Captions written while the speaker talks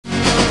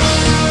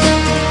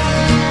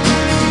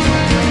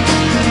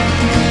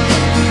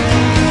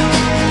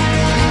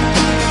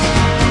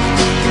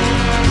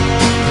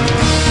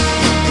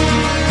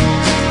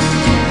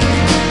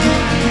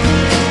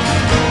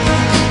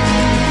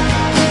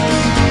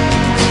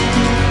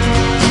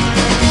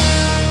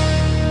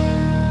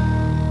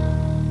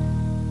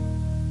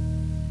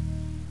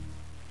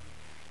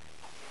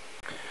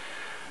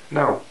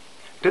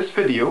This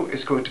video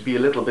is going to be a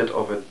little bit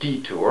of a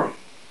detour,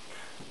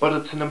 but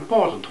it's an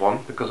important one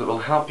because it will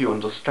help you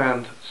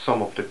understand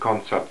some of the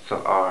concepts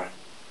that are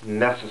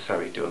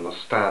necessary to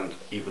understand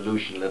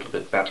evolution a little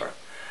bit better.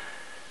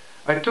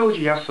 I told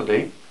you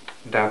yesterday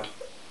that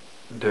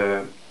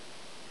the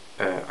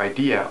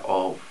idea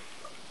of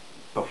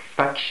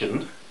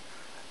perfection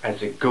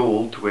as a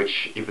goal to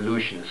which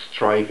evolution is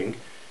striving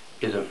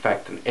is in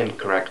fact an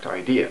incorrect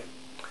idea.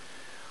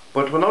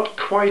 But we're not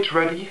quite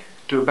ready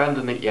to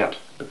abandon it yet,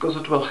 because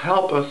it will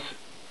help us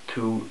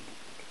to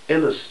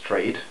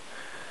illustrate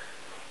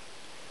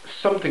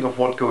something of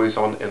what goes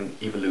on in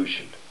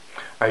evolution.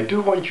 I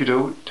do want you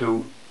though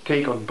to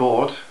take on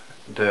board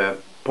the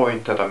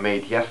point that I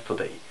made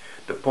yesterday,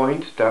 the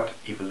point that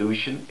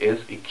evolution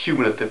is a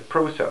cumulative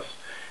process.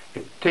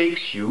 It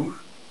takes you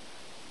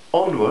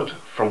onward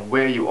from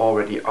where you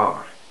already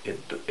are.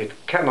 It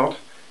cannot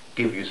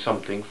give you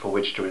something for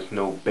which there is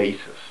no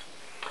basis,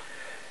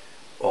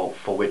 or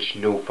for which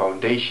no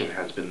foundation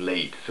has been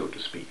laid, so to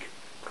speak.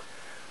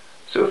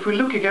 So if we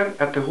look again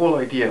at the whole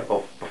idea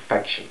of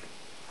perfection,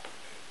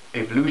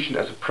 evolution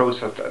as a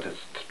process that is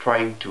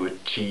trying to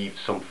achieve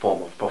some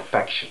form of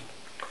perfection,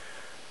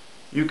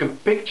 you can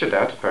picture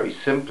that very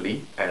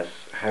simply as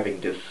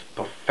having this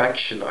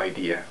perfection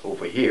idea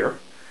over here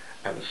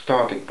and a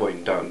starting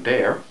point down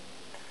there,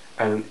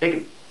 and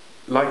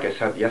like I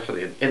said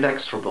yesterday, an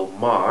inexorable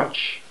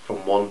march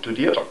from one to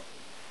the other.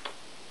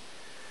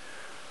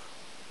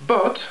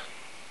 But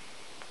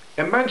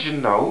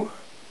imagine now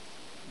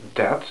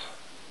that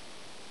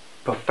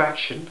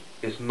perfection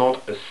is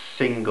not a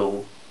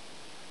single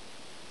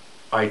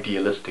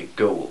idealistic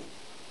goal,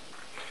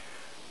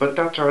 but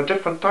that there are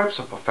different types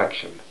of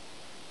perfection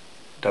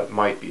that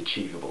might be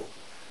achievable,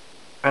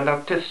 and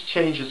that this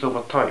changes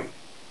over time.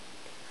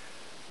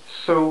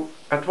 So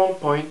at one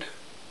point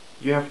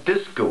you have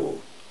this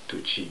goal to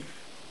achieve.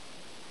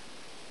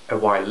 A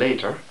while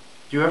later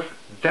you have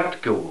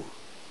that goal.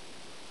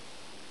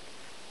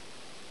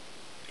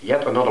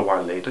 Yet another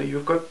while later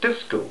you've got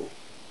this goal.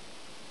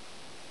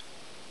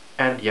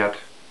 And yet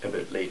a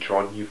bit later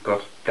on you've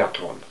got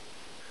that one.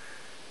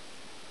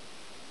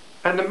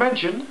 And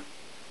imagine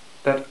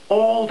that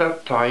all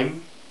that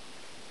time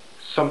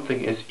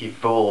something is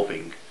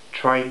evolving,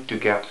 trying to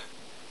get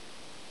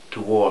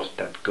towards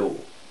that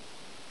goal.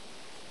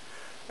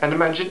 And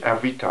imagine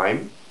every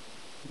time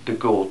the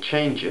goal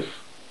changes,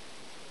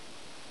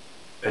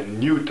 a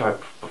new type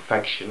of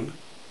perfection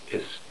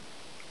is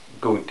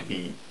going to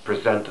be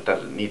presented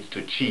as it needs to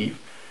achieve.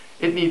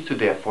 It needs to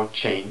therefore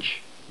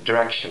change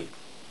direction,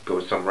 go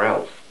somewhere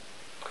else.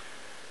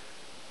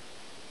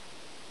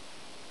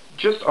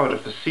 Just out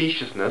of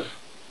facetiousness,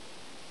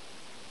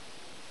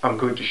 I'm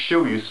going to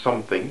show you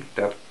something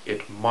that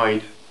it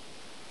might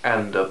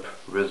end up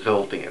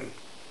resulting in.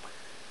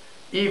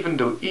 Even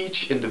though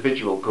each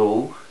individual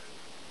goal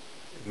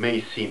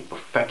may seem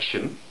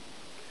perfection,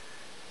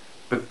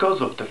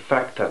 because of the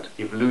fact that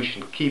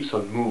evolution keeps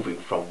on moving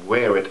from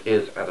where it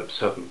is at a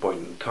certain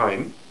point in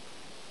time,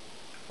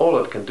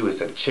 all it can do is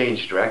then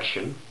change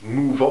direction,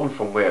 move on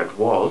from where it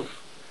was,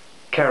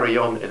 carry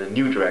on in a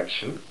new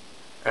direction,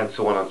 and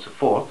so on and so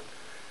forth,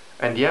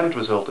 and the end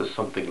result is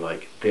something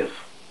like this.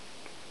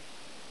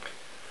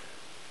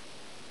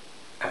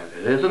 And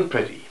it isn't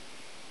pretty.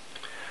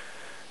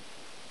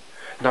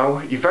 Now,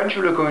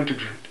 eventually we're going to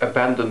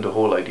abandon the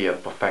whole idea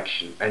of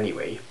perfection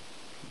anyway,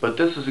 but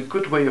this is a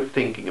good way of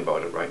thinking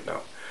about it right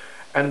now.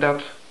 And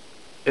that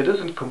it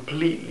isn't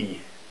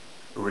completely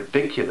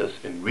ridiculous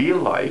in real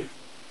life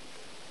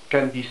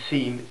can be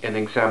seen in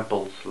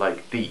examples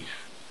like these.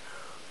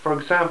 For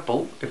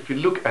example, if you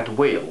look at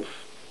whales,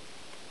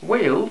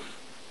 whales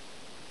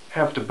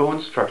have the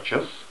bone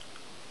structures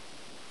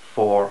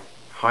for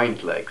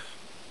hind legs.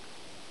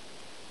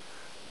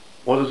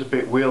 What is a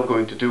big whale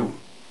going to do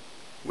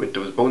with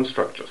those bone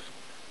structures?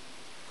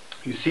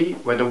 You see,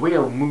 when a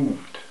whale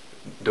moved,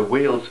 the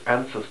whale's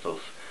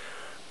ancestors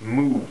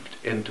moved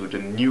into the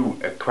new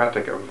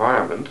aquatic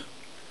environment,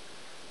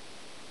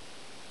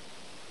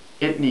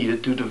 it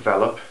needed to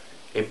develop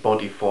a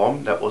body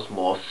form that was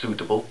more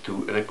suitable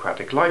to an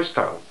aquatic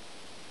lifestyle.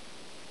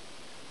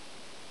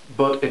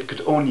 But it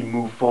could only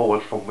move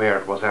forward from where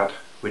it was at,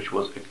 which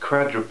was a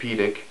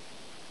quadrupedic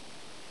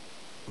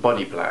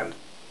body plan.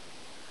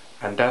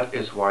 And that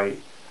is why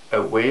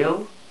a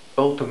whale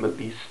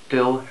ultimately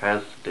still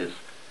has this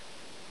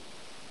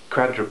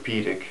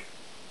quadrupedic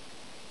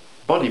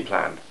body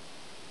plan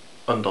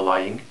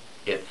underlying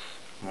its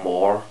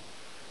more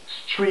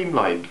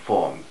streamlined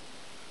form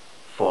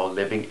for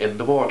living in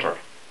the water.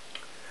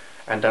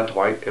 And that's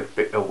why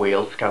a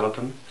whale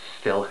skeleton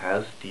still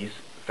has these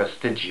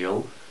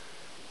vestigial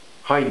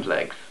hind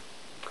legs.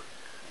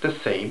 The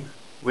same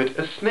with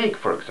a snake,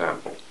 for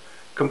example.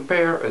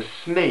 Compare a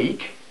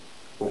snake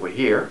over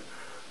here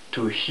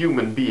to a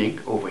human being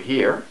over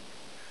here,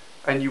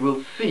 and you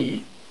will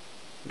see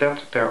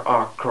that there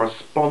are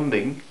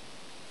corresponding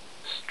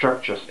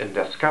structures in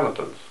their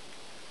skeletons.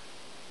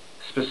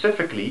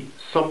 Specifically,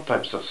 some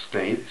types of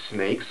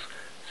snakes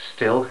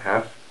still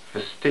have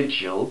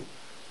vestigial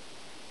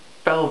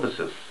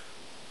pelvises,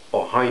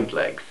 or hind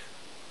legs.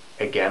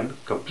 Again,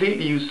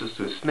 completely useless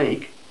to a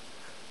snake,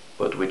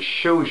 but which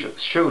shows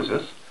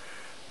us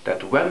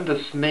that when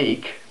the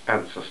snake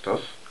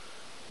ancestors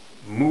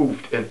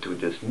moved into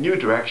this new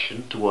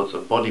direction towards a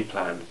body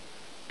plan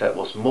that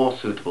was more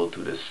suitable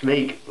to the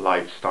snake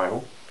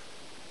lifestyle,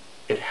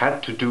 it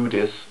had to do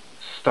this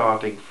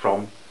starting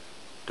from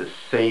the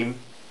same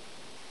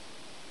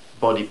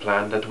body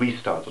plan that we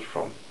started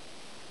from.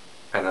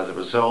 And as a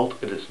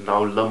result, it is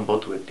now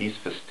lumbered with these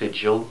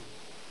vestigial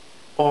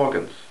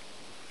organs.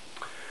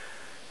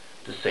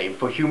 The same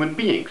for human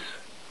beings.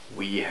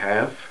 We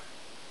have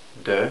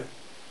the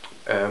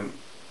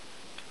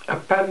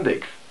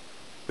appendix,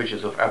 which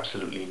is of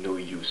absolutely no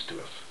use to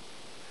us.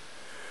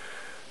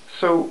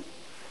 So,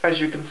 as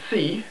you can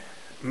see,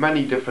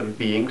 many different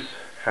beings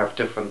have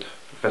different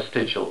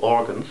vestigial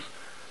organs,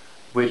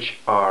 which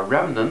are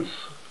remnants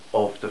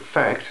of the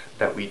fact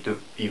that we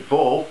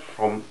evolved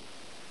from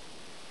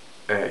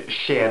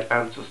shared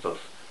ancestors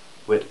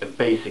with a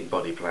basic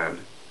body plan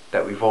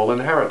that we've all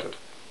inherited.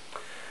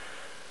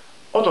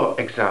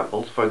 Other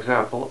examples, for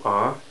example,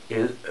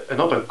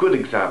 another good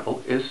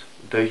example is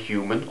the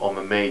human or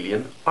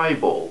mammalian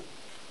eyeball.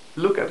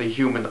 Look at a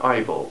human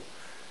eyeball,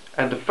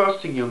 and the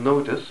first thing you'll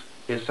notice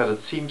is that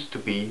it seems to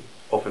be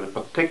of a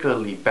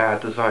particularly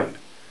bad design.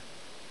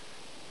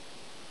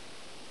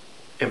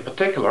 In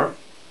particular,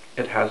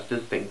 it has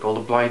this thing called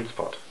a blind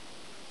spot.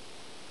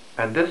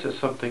 And this is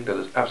something that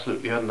is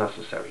absolutely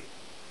unnecessary.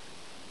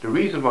 The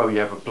reason why we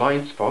have a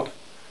blind spot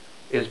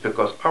is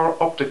because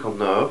our optical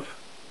nerve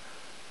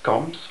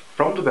comes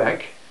from the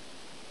back,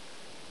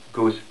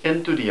 goes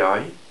into the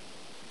eye,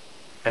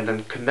 and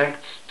then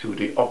connects to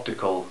the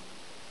optical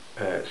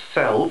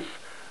cells,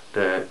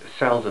 the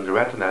cells in the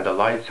retina, the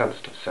light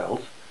sensitive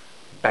cells,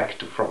 back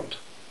to front.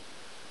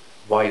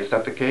 Why is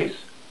that the case?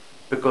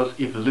 Because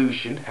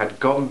evolution had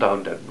gone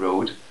down that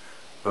road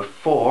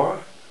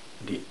before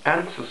the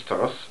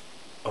ancestors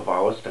of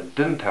ours that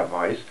didn't have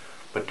eyes,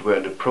 but were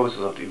in the process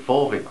of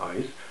evolving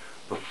eyes,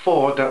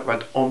 before that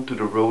went onto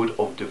the road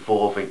of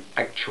devolving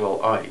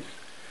actual eyes.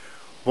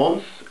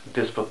 Once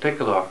this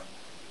particular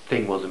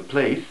thing was in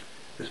place,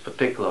 this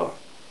particular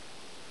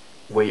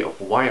way of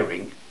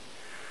wiring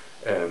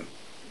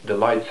the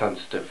light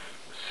sensitive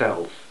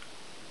cells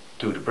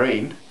to the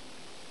brain,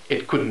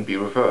 it couldn't be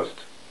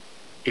reversed.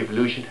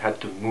 Evolution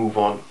had to move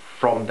on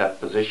from that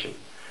position.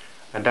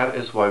 And that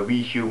is why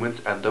we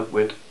humans end up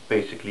with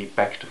basically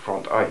back to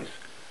front eyes.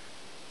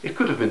 It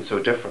could have been so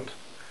different.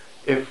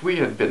 If we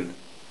had been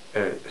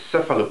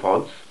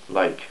cephalopods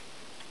like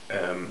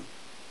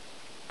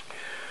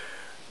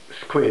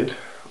squid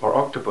or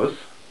octopus,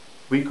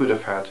 we could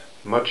have had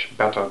much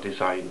better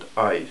designed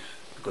eyes,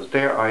 because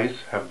their eyes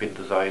have been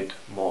designed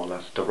more or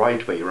less the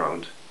right way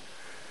around.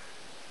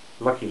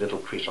 Lucky little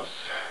creatures.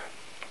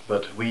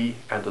 But we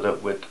ended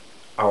up with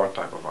our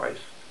type of eyes.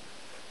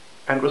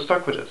 And we're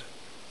stuck with it.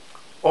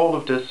 All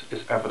of this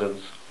is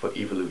evidence for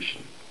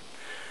evolution.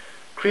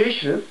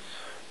 Creationists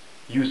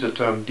use the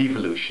term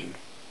devolution,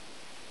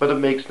 but it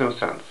makes no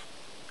sense.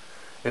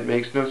 It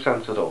makes no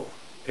sense at all.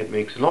 It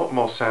makes a lot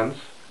more sense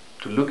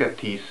to look at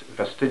these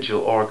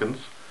vestigial organs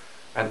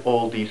and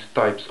all these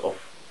types of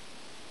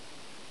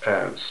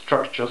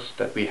structures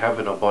that we have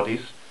in our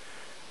bodies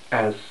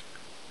as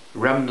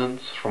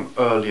remnants from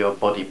earlier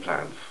body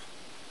plans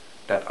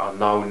that are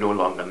now no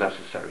longer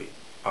necessary,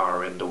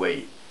 are in the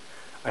way.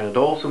 And it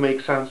also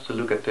makes sense to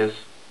look at this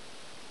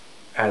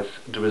as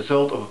the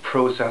result of a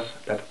process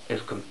that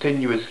is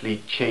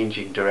continuously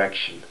changing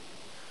direction.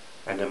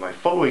 And in my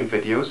following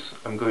videos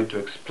I'm going to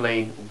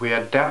explain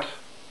where that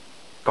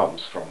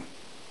comes from.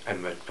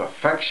 And with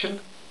perfection,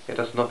 it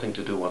has nothing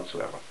to do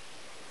whatsoever.